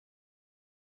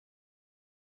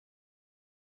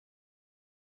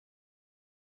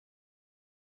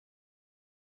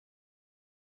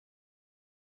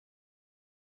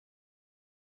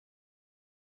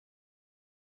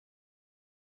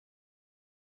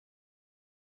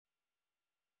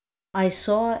I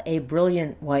saw a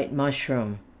brilliant white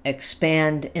mushroom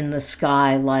expand in the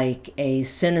sky like a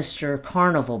sinister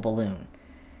carnival balloon.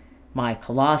 My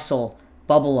colossal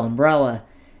bubble umbrella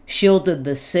shielded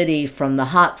the city from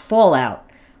the hot fallout,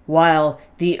 while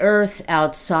the earth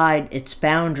outside its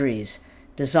boundaries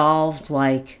dissolved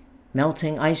like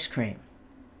melting ice cream.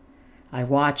 I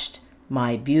watched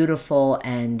my beautiful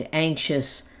and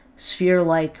anxious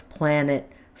sphere-like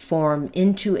planet form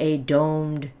into a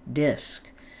domed disk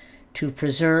to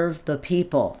preserve the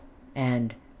people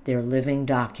and their living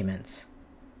documents.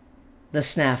 The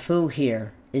snafu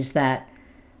here is that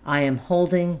I am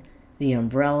holding the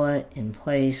umbrella in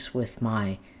place with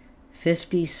my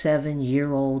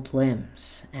 57-year-old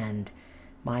limbs, and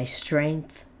my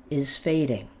strength is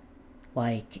fading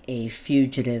like a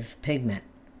fugitive pigment.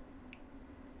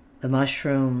 The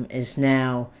mushroom is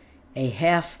now a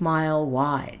half-mile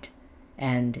wide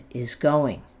and is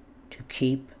going to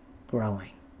keep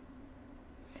growing.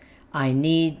 I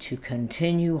need to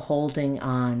continue holding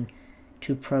on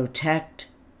to protect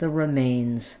the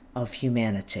remains of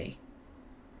humanity.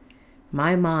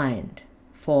 My mind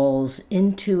falls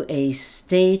into a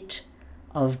state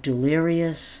of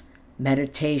delirious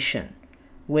meditation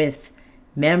with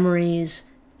memories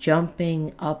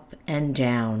jumping up and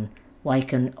down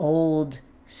like an old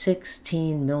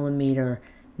 16mm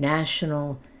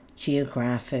National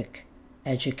Geographic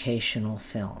educational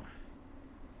film.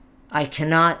 I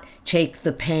cannot take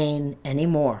the pain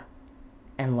anymore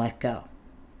and let go.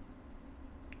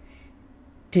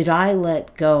 Did I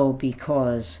let go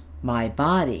because my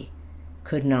body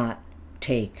could not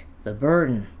take the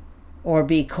burden, or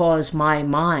because my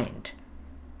mind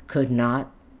could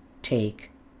not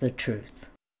take the truth?